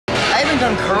I haven't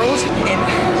done curls in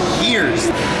years.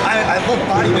 I love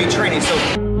bodyweight training, so.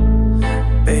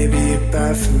 Baby, you're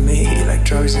bad for me, like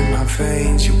drugs in my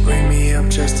veins. You bring me up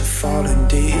just to fall in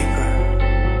deeper.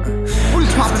 What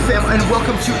is poppin', fam, and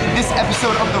welcome to this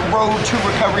episode of The Road to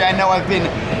Recovery. I know I've been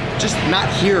just not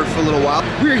here for a little while.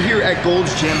 We're here at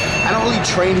Gold's Gym. I don't really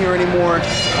train here anymore.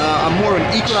 I'm more of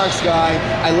an Equinox guy.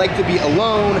 I like to be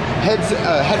alone,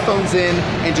 headphones in,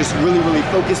 and just really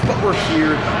focused, but we're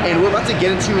here, and we're about to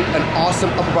get into an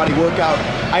awesome upper body workout.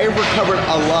 I have recovered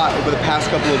a lot over the past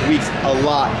couple of weeks, a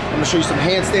lot. I'm gonna show you some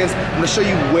handstands. I'm gonna show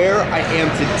you where I am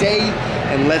today,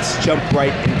 and let's jump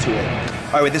right into it.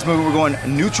 All right, with this movement, we're going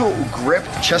neutral grip,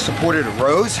 chest supported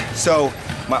rows. So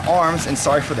my arms, and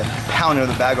sorry for the pounding of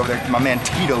the bag over there, my man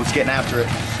Tito's getting after it.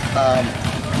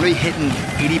 Really hitting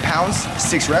 80 pounds,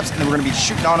 6 reps, and then we're gonna be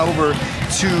shooting on over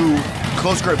to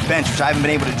close grip bench, which I haven't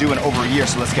been able to do in over a year,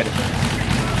 so let's get it.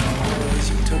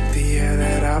 You took the air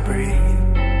that I breathe.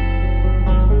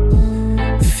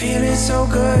 Feeling so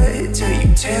good till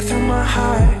you tear through my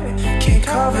heart. Can't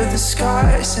cover the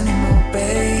scars anymore,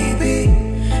 baby.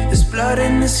 There's blood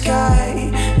in the sky,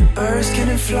 the birds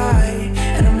couldn't fly,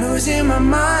 and I'm losing my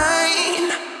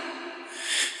mind.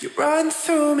 You run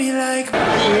through me like.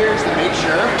 Key here is to make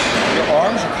sure your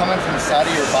arms are coming from the side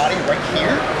of your body right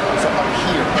here, so up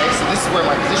here, okay? So this is where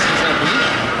my position is gonna be.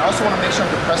 I also wanna make sure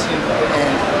I'm depressing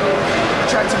and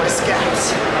attracting my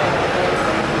scaps.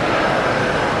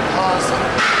 Awesome.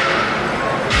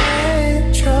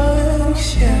 Bad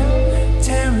drugs, yeah,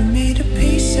 tearing me to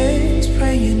pieces,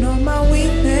 preying on my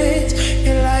weakness.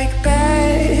 You're like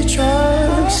bad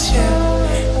drugs,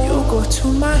 yeah. You go to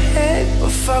my head,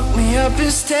 but fuck me up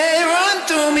instead. Run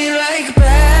through me like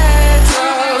bad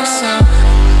drugs.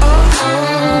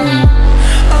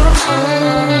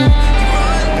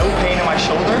 No pain in my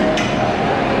shoulder.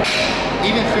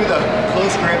 Even through the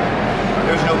close grip,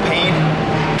 there's no pain.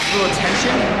 A little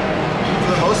tension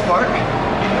for the most part.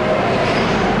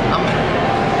 I'm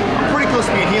pretty close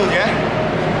to being healed, yeah?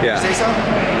 Yeah. You say so?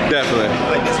 Definitely.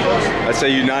 Like this close? I'd say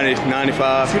you 90,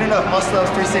 95. Soon enough, muscle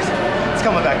ups, 360. It's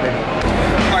coming back, baby.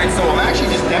 All right, so I'm actually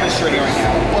just demonstrating right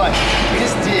now, but we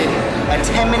just did a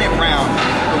 10-minute round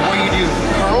of where you do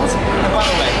curls. And by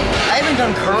the way, I haven't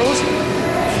done curls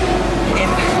in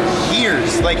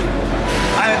years. Like,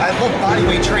 I love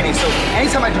bodyweight training, so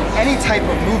anytime I do any type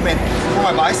of movement for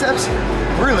my biceps,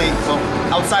 really, well,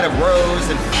 outside of rows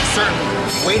and certain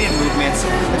weighted movements,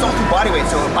 it's all through bodyweight.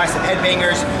 So bicep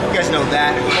headbangers, you guys know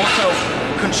that. Also,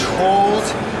 controlled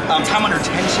time under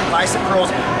tension bicep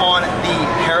curls on the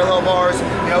parallel bars,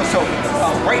 you know. So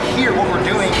right here, what we're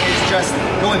doing is just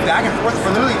going back and forth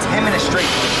for literally 10 minutes straight.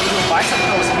 We're doing bicep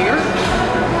curls here,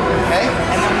 okay,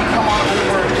 and then we come on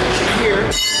over here.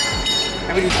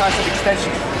 And we do tricep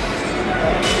extension.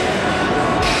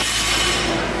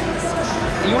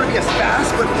 And you want to be as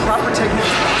fast but proper technique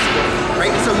as possible,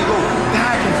 right? So you go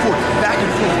back and forth, back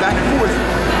and forth, back and forth.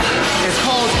 It's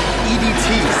called EDT.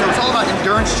 So it's all about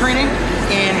endurance training,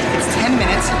 and it's 10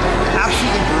 minutes,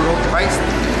 absolutely brutal, right?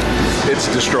 It's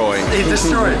destroying. It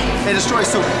destroys. It destroys.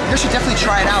 So you should definitely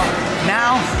try it out.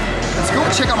 Now, let's go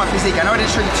check out my physique. I know I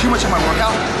didn't show you too much of my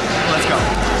workout. Let's go.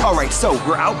 All right, so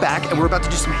we're out back and we're about to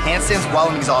do some handstands while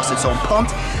I'm exhausted. So I'm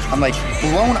pumped, I'm like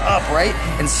blown up, right?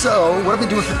 And so what I've been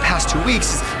doing for the past 2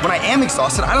 weeks is when I am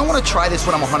exhausted, I don't wanna try this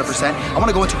when I'm 100%. I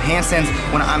wanna go into handstands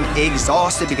when I'm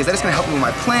exhausted because that is gonna help me with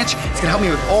my planche. It's gonna help me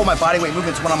with all my bodyweight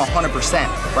movements when I'm 100%,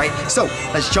 right? So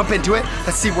let's jump into it.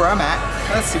 Let's see where I'm at.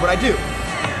 Let's see what I do.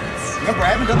 Remember, I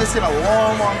haven't done this in a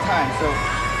long time, so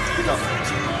here we go.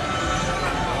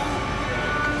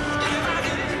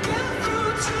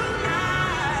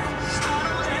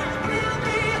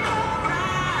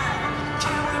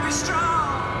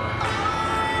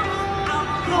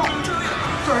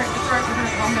 It's alright, we're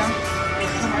gonna calm down.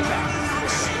 Come right back.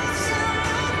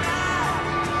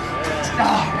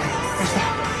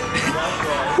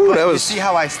 Ooh, that was... You see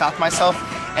how I stopped myself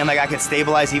and like I could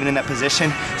stabilize even in that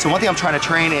position? So one thing I'm trying to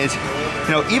train is,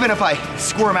 you know, even if I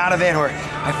squirm out of it or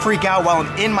I freak out while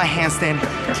I'm in my handstand,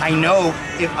 I know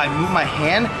if I move my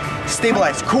hand,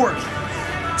 stabilize core,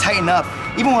 tighten up,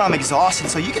 even when I'm exhausted.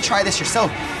 So you can try this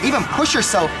yourself. Even push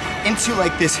yourself into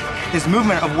like this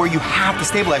movement of where you have to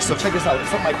stabilize. So check this out, it's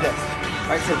something like this.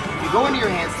 All right, so you go into your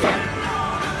handstand.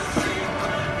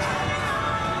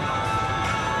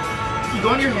 You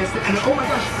go into your handstand and oh my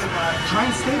gosh, try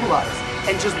and stabilize.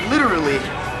 And just literally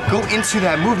go into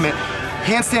that movement.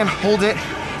 Handstand, hold it,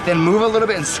 then move a little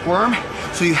bit and squirm.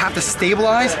 So you have to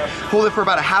stabilize, hold it for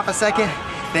about a half a second,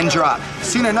 then drop.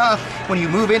 Soon enough, when you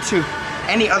move into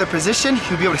any other position,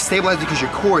 you'll be able to stabilize because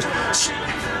your core is,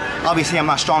 obviously I'm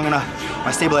not strong enough,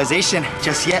 my stabilization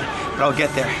just yet, but I'll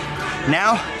get there.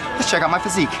 Now, let's check out my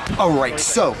physique. All right,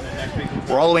 so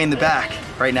we're all the way in the back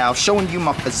right now showing you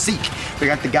my physique. We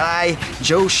got the guy,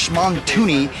 Joe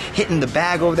Schmontuni, hitting the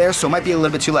bag over there, so it might be a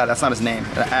little bit too loud. That's not his name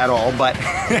at all, but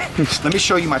let me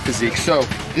show you my physique. So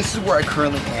this is where I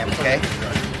currently am, okay?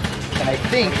 And I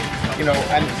think, you know,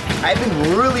 I've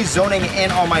been really zoning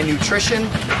in on my nutrition.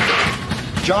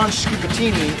 John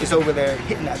Scupatini is over there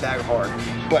hitting that bag hard.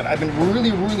 But I've been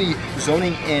really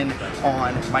zoning in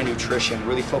on my nutrition,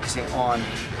 really focusing on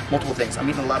multiple things. I'm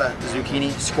eating a lot of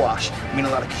zucchini, squash. I'm eating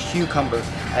a lot of cucumber.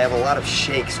 I have a lot of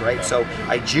shakes, right? So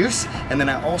I juice, and then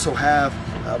I also have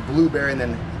blueberry, and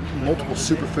then multiple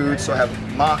superfoods. So I have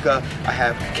maca, I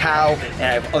have cow, and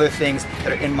I have other things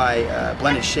that are in my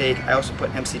blended shake. I also put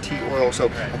MCT oil. So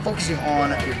I'm focusing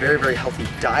on a very healthy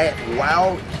diet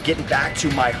while getting back to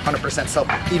my 100% self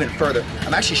even further.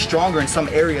 I'm actually stronger in some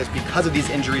areas because of these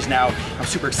injuries now. I'm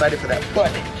super excited for that.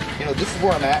 But, you know, this is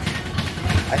where I'm at.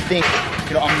 I think,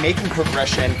 you know, I'm making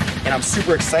progression and I'm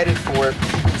super excited for it.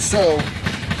 So,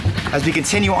 as we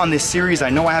continue on this series, I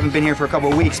know I haven't been here for a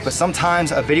couple of weeks, but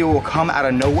sometimes a video will come out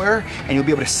of nowhere and you'll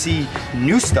be able to see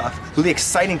new stuff, really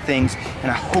exciting things,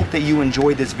 and I hope that you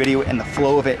enjoyed this video and the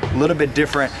flow of it, a little bit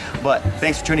different, but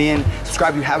thanks for tuning in.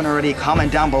 Subscribe if you haven't already,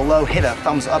 comment down below, hit a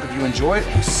thumbs up if you enjoyed.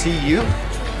 We'll see you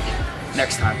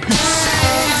next time. Peace.